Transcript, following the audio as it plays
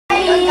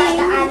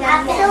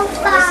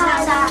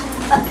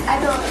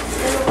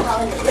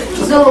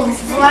Zoom.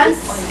 1,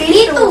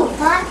 space 2.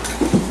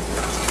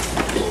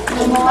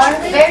 More.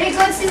 Very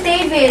good si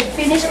David.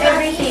 Finish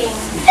everything.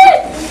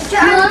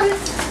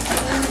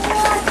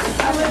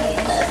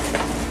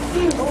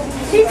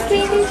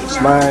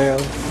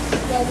 Smile.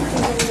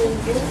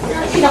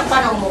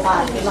 Pinakpan ang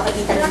mukha. Hindi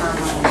makikita ng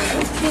mama.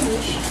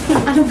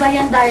 Ano ba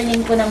yan,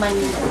 darling ko naman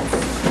yun?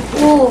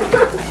 Oo.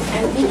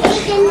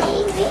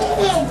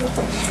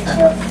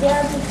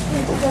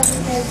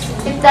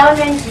 Sit down,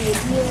 Renji.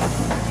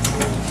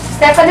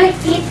 Stefano,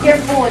 eat your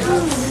food.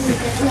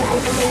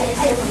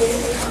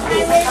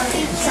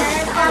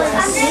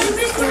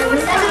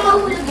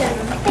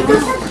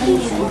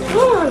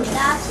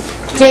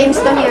 James,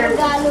 come here.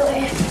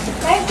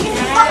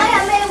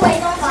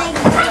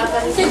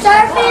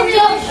 Teacher,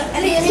 finish!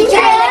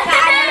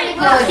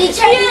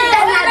 Teacher,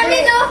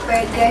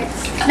 burger.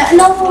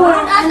 No,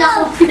 anak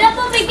ko.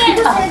 Dapat bigyan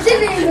ko sa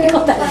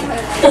Ikaw talaga.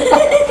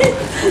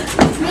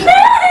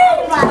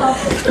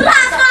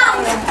 Lakaw!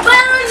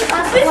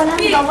 Walang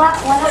gawa,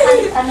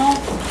 walang ano.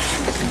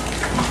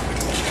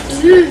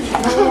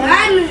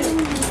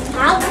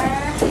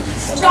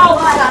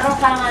 Klaro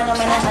ka nga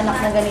naman ang anak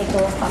na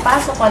ganito.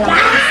 Papasok ko lang.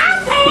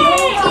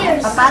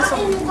 Papasok.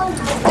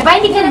 Diba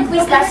hindi ka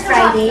nag-quiz last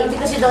Friday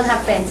because you don't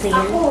have pencil?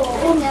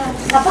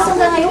 Tapos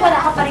hanggang ngayon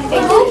wala ka pa rin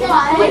pencil.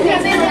 May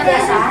pencil na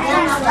kasa?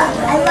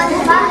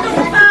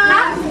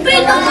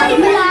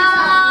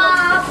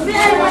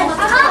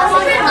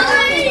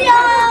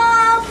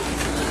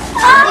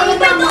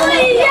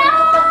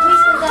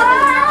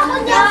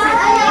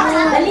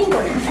 Daling ko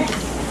na.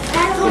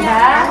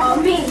 Diba?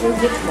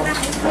 Music mo.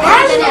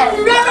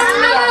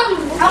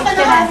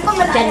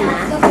 Diyan na.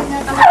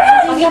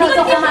 Pag hindi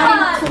ko kumain,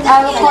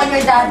 call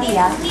your daddy,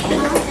 ah.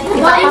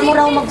 Diba ka mo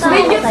raw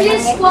magsulat tayo?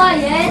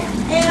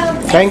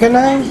 Kain ka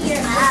na.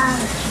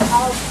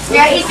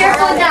 Yeah, eat your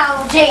food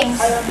now,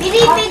 James.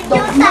 Pinipid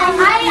yung time.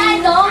 Ay,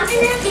 ano?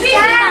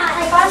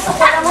 Pasok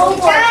ka na mo.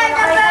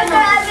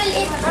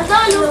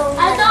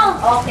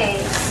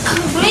 Okay.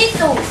 3,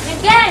 2.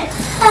 Again.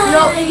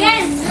 No,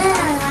 again. Again.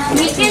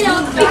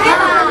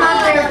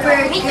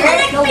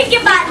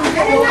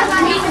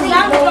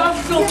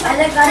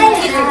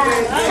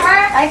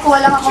 Ay, kuha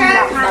lang akong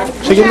black.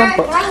 Sige lang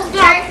po.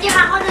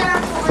 Ako na lang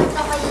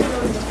pumunta kayo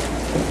doon.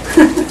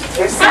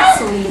 You're so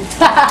sweet.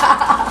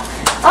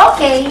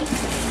 Okay.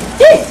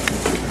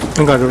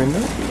 Anong gagawin na?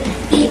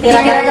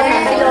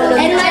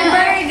 And my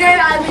burger,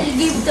 I will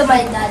give to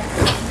my dad.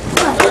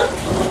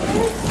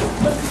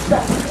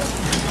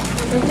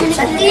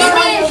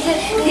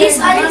 This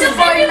are the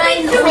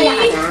 4-9 to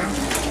me.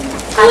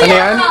 Ano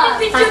yan?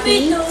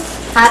 Happy?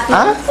 Happy.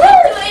 Ha?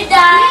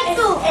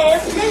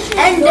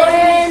 And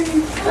then,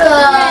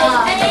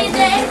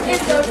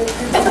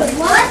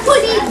 what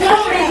would it be?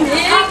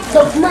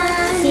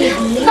 Dogman.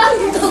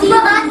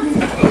 Dogman.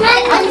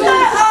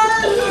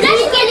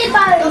 Let's get it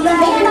back. Ko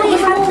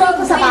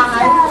sa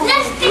bahay.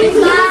 Let's get it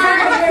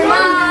back.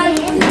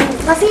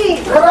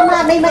 Kasi,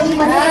 baka may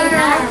maiman na rin,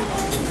 ha?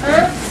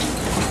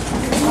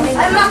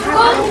 I'm a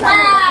kumpa.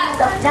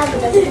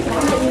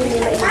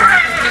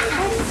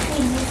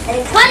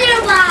 What are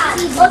you about?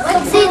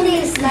 What's in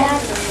this?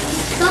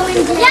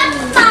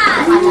 Yampa!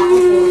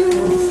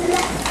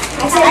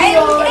 I said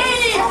so.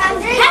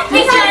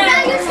 Happy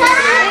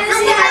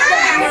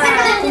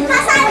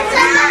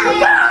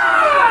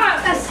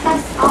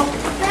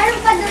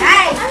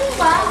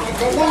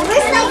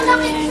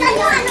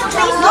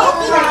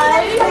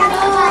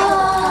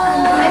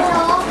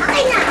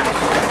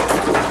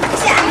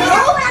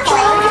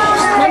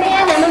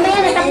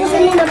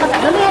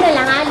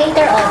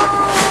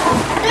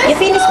You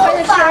finish for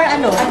the sure,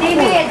 ano?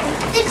 David!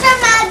 Teacher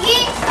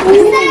Maggie!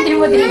 Hindi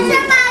mo din.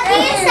 Teacher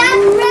Maggie!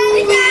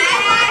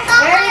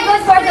 Very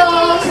good for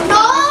those.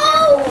 No!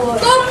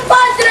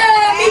 Compadre!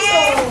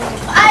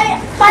 I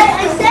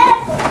said,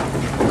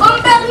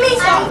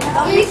 compermiso!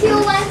 If you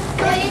want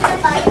to eat the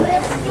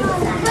Bible,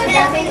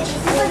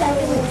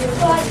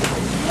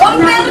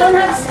 I don't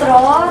have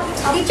straw.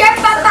 Teacher,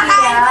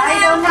 papakain mo I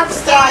don't have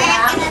straw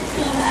na.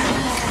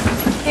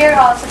 Here,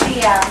 oh,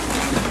 Sophia.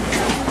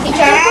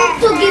 Teacher,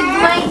 to give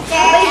my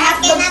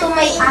hotdog to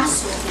my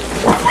ass.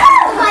 To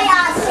my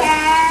ass.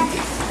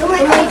 To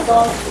my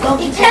dog.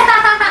 Teacher,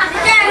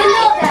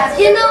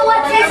 you know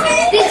what is,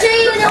 teacher,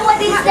 you know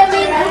what is the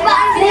name of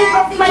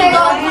my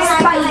dog is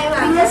Spike.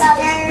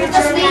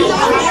 Because we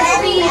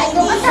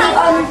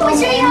on to.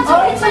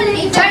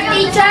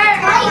 Teacher.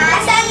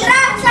 Sandra.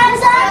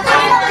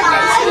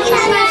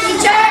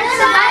 Teacher,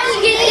 I'll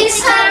give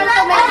this time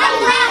to my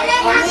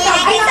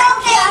it's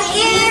okay.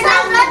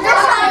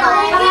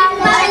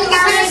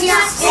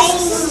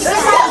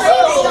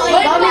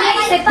 Dominic,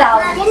 sit down.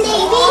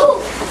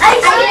 I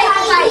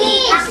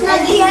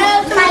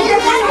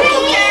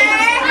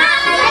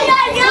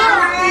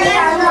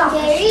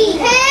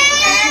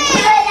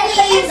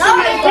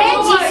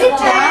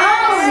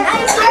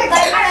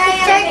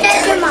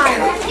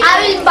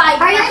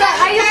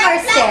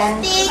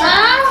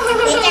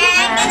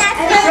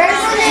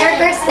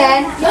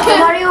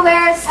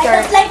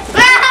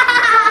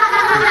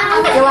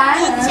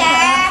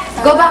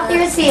Go back to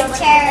your seat.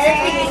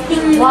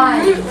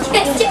 One.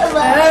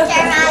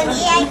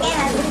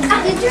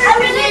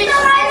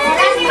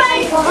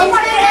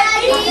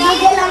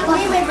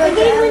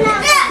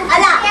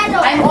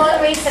 I'm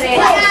always ready.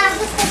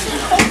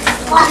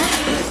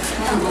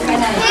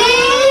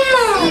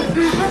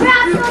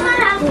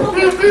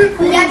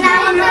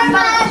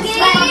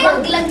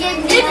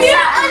 If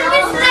you're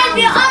always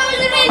ready,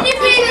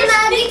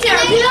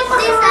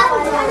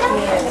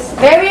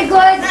 Very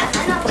good.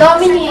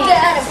 Dominic.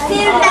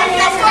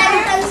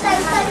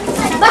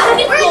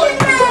 Bakit po?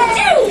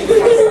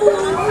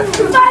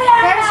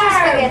 Where's your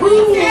spaghetti?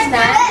 Is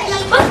that?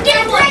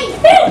 Bakit po?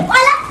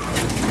 Wala.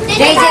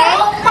 JJ?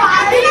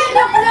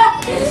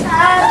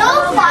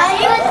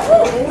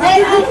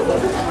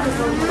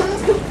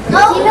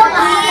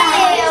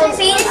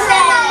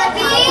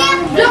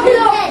 Look,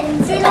 look.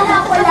 Sino na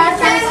pula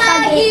sa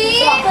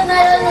spaghetti?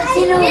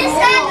 Sino?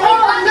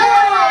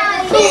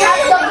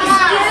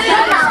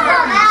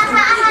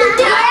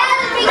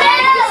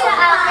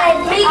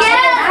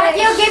 Miguel,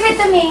 you give it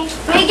to me.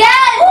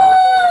 Miguel!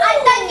 I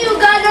thought you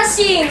gonna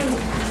sing.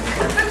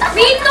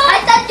 Vito! I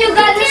thought you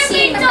gonna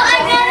sing.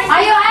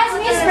 Are you ask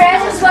Miss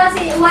Precious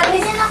what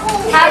is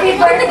happy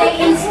birthday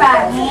in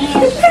Spanish?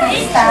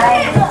 Next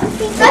time.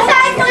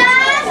 Sabi mo,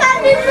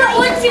 sabi mo,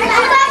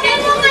 sabi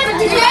mo,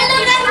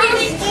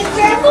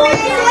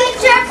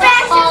 teacher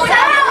Precious.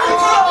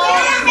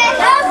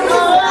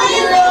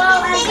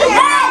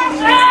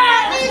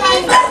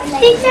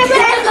 Teacher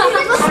Precious,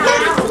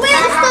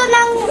 gusto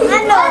ng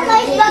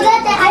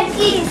spaghetti and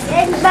cheese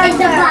and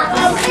the box.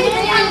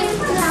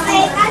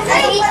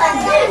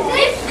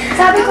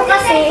 Sabi ko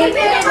kasi,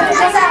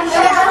 kasama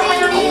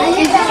yung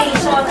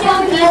invitation.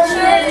 Yung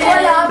teacher,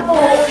 wala po.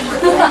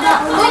 Who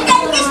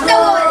can kiss the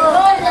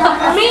wall?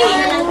 Me!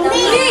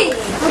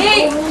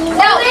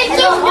 Now it's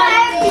your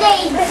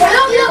birthday.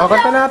 O,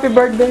 kanta na happy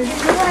birthday.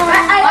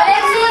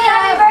 Let's sing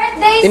happy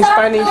birthday In song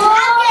Spanish. to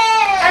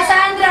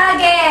Cassandra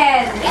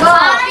again. Go.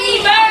 Happy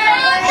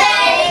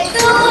birthday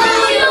to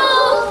you.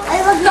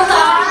 Happy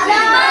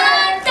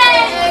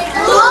birthday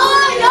to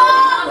you.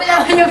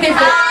 Happy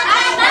birthday.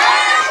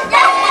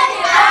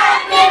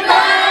 Happy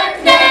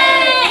birthday.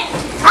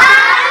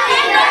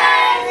 Happy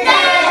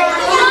birthday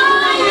to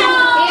you.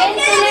 In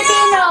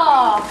Filipino.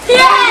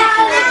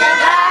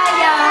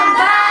 Maligayang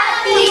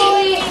bati.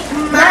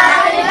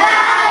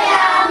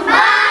 Maligayang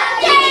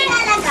bati.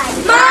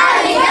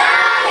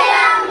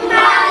 Maligayang,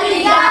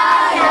 maligayang,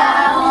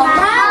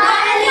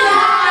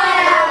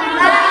 maligayang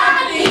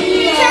bati.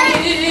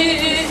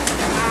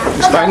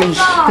 Spanish.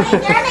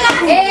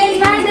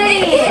 In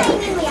Mandarin.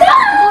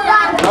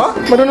 Oh,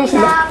 marunong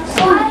sila.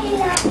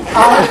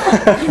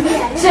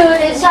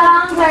 Shuni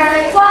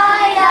Shankar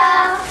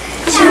Kwaya.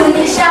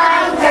 Shuni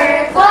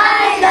Shankar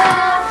Kwaya.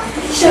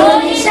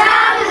 Shuni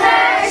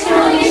Shankar,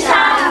 Shuni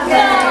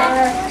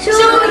Shankar.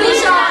 Shuni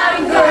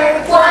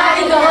Shankar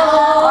Kwaya.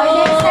 Oh,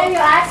 next time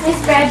you ask Miss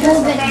Precious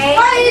today.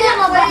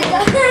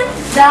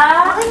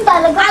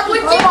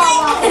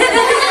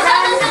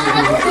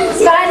 The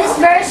Spanish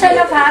version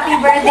of Happy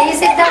Birthday.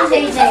 Sit down,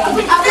 JJ.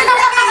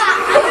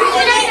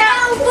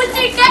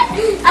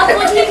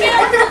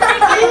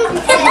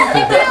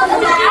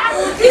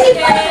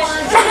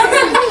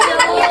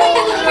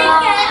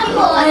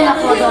 Ay,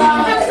 ako,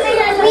 Dominic.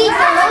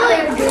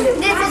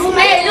 This is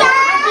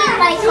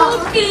my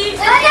cookie.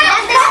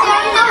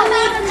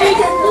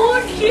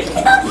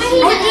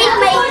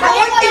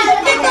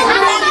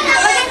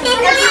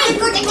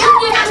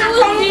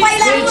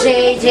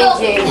 JJ.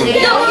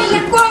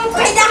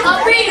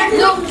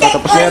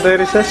 Tapos na yata yung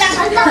recess.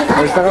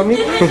 Ayos na kami.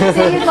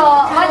 Sige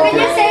po. What will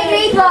you say,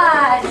 grade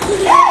 1?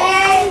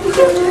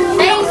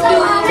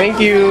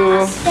 Thank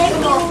you. Thank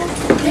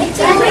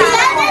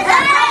you.